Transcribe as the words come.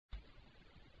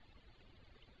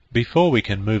Before we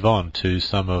can move on to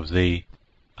some of the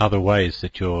other ways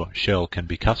that your shell can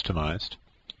be customized,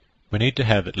 we need to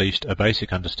have at least a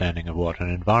basic understanding of what an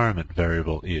environment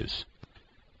variable is.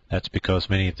 That's because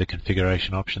many of the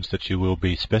configuration options that you will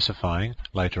be specifying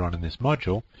later on in this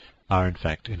module are in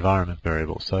fact environment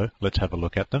variables. So let's have a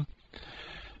look at them.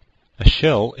 A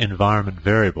shell environment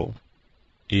variable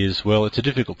is, well, it's a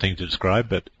difficult thing to describe,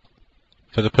 but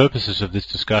for the purposes of this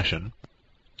discussion,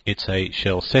 it's a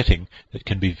shell setting that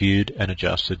can be viewed and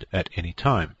adjusted at any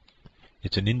time.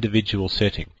 It's an individual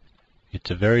setting.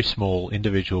 It's a very small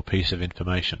individual piece of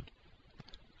information,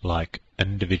 like an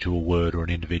individual word or an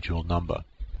individual number.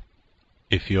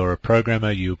 If you're a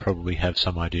programmer, you'll probably have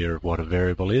some idea of what a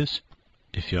variable is.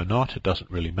 If you're not, it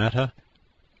doesn't really matter.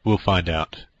 We'll find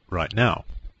out right now.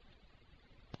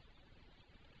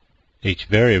 Each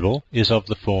variable is of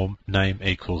the form name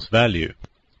equals value.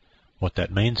 What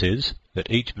that means is that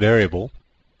each variable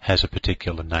has a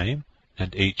particular name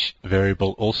and each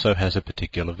variable also has a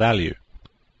particular value.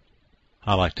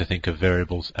 I like to think of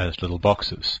variables as little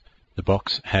boxes. The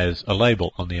box has a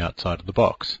label on the outside of the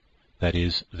box. That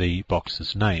is the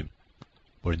box's name,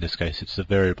 or in this case it's the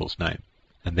variable's name.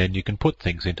 And then you can put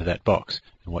things into that box,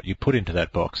 and what you put into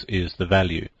that box is the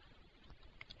value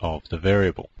of the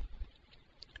variable.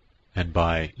 And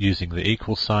by using the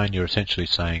equal sign, you're essentially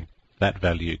saying that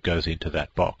value goes into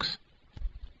that box.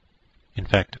 In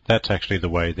fact, that's actually the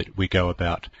way that we go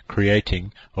about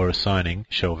creating or assigning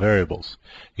shell variables.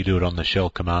 You do it on the shell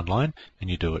command line, and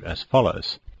you do it as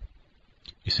follows.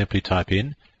 You simply type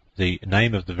in the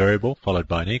name of the variable followed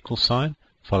by an equal sign,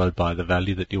 followed by the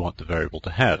value that you want the variable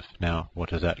to have. Now, what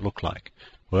does that look like?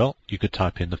 Well, you could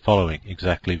type in the following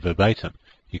exactly verbatim.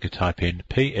 You could type in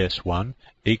ps1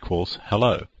 equals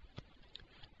hello,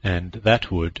 and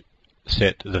that would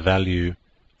set the value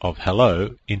of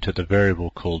hello into the variable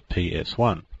called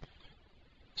ps1.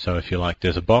 So if you like,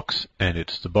 there's a box, and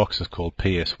the box is called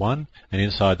ps1, and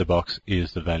inside the box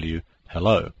is the value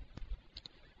hello.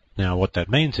 Now what that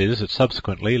means is that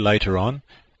subsequently, later on,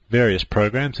 various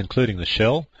programs, including the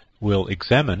shell, will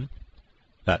examine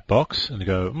that box and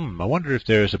go, I wonder if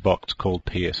there is a box called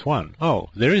ps1. Oh,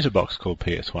 there is a box called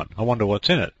ps1. I wonder what's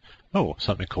in it. Oh,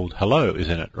 something called hello is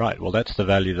in it. Right, well that's the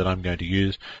value that I'm going to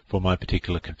use for my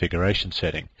particular configuration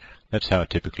setting. That's how it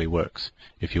typically works.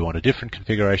 If you want a different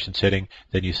configuration setting,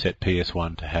 then you set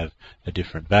ps1 to have a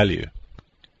different value.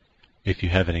 If you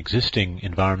have an existing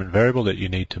environment variable that you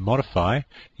need to modify,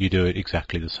 you do it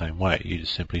exactly the same way. You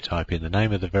just simply type in the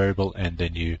name of the variable and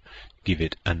then you give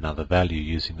it another value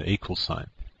using the equal sign.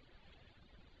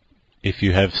 If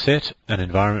you have set an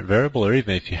environment variable, or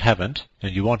even if you haven't,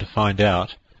 and you want to find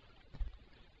out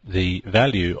the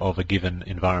value of a given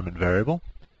environment variable,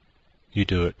 you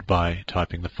do it by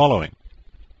typing the following.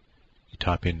 You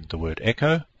type in the word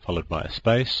echo, followed by a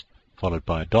space, followed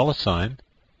by a $,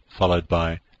 followed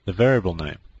by the variable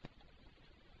name.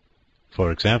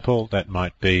 For example, that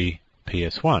might be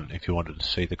ps1. If you wanted to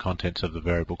see the contents of the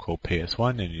variable called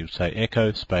ps1, then you'd say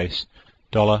echo space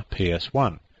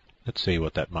 $ps1. Let's see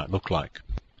what that might look like.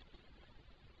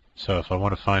 So if I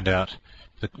want to find out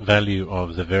the value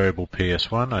of the variable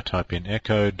ps1, I type in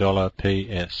echo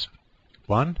 $ps1,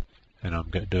 and I'm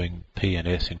doing P and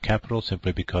S in capital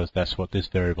simply because that's what this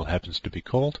variable happens to be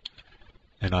called.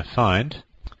 And I find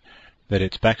that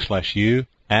it's \u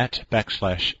at \h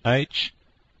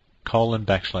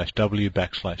 :w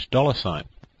 $.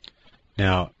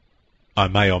 Now, I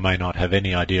may or may not have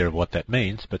any idea of what that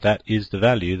means, but that is the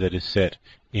value that is set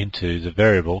into the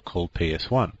variable called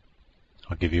ps1.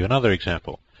 I'll give you another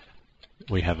example.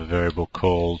 We have a variable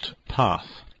called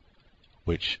path,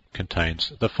 which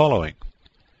contains the following.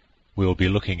 We'll be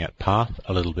looking at path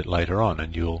a little bit later on,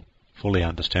 and you'll fully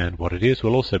understand what it is.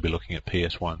 We'll also be looking at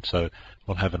ps1, so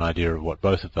we'll have an idea of what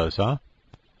both of those are.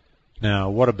 Now,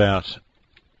 what about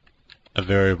a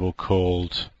variable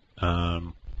called,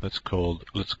 let's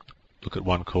look at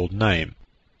one called name.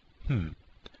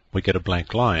 We get a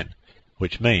blank line,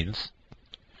 which means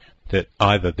that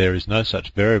either there is no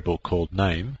such variable called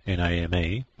name in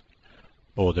AME,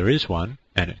 or there is one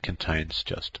and it contains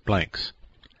just blanks.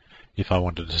 If I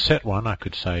wanted to set one, I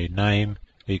could say name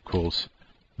equals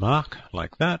Mark,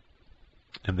 like that,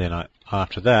 and then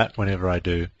after that, whenever I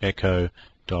do echo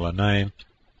 $name,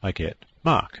 I get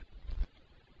Mark.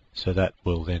 So that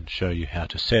will then show you how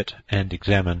to set and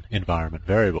examine environment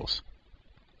variables.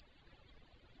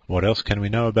 What else can we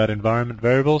know about environment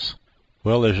variables?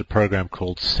 Well, there's a program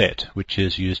called set, which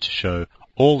is used to show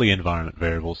all the environment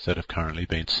variables that have currently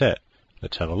been set.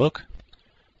 Let's have a look.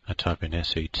 I type in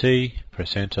SET,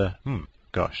 press enter.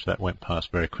 Gosh, that went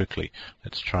past very quickly.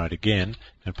 Let's try it again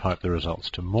and pipe the results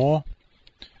to more.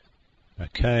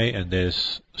 Okay, and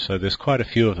there's quite a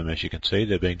few of them, as you can see.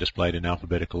 They're being displayed in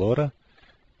alphabetical order,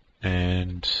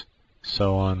 and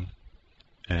so on,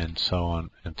 and so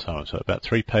on, and so on. So about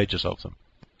 3 pages of them.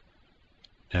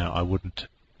 Now, I wouldn't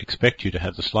expect you to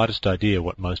have the slightest idea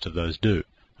what most of those do.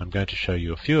 I'm going to show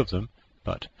you a few of them,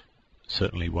 but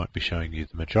certainly won't be showing you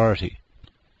the majority.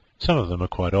 Some of them are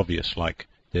quite obvious, like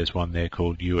there's one there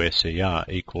called USER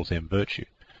equals mVirtue.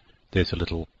 There's a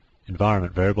little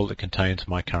environment variable that contains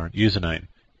my current username.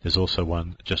 There's also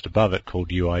one just above it called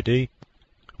UID,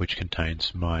 which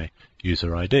contains my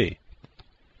user ID.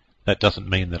 That doesn't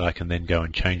mean that I can then go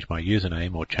and change my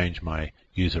username or change my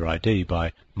user ID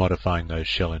by modifying those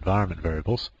shell environment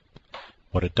variables.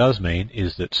 What it does mean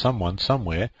is that someone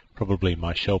somewhere, probably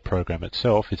my shell program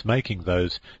itself, is making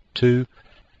those 2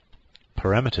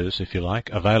 parameters, if you like,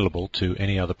 available to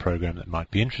any other program that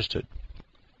might be interested.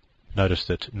 Notice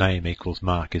that name equals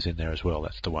mark is in there as well.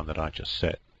 That's the one that I just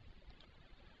set.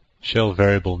 Shell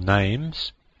variable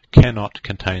names cannot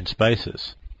contain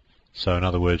spaces. So in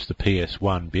other words, the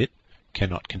PS1 bit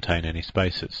cannot contain any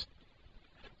spaces.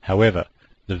 However,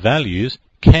 the values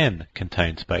can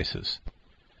contain spaces.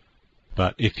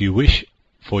 But if you wish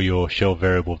for your shell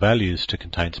variable values to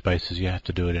contain spaces, you have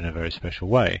to do it in a very special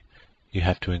way. You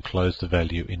have to enclose the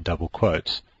value in double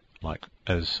quotes,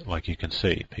 like you can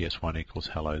see, PS1 equals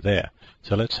hello there.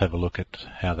 So let's have a look at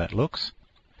how that looks.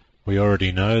 We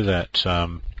already know that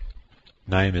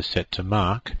name is set to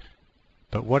mark,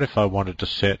 but what if I wanted to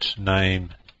set name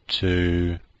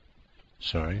to,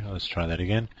 let's try that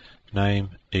again, name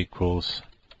equals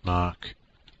mark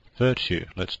virtue.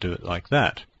 Let's do it like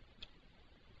that.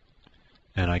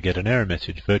 And I get an error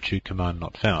message, virtue command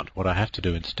not found. What I have to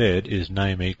do instead is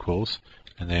name equals,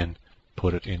 and then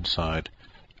put it inside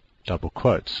double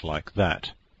quotes like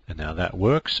that. And now that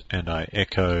works, and I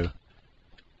echo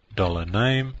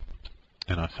 $name,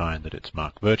 and I find that it's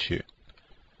mark virtue.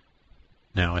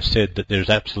 Now I said that there's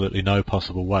absolutely no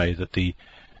possible way that the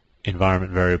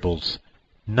environment variable's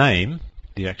name,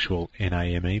 the actual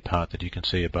NAME part that you can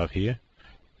see above here,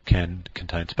 can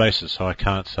contain spaces. So I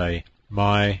can't say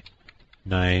my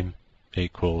name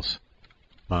equals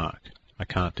mark. I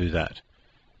can't do that.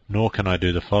 Nor can I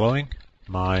do the following,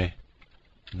 my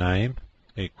name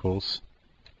equals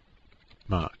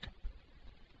mark.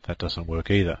 That doesn't work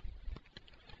either.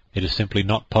 It is simply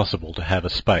not possible to have a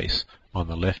space on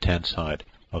the left-hand side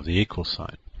of the equal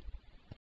sign.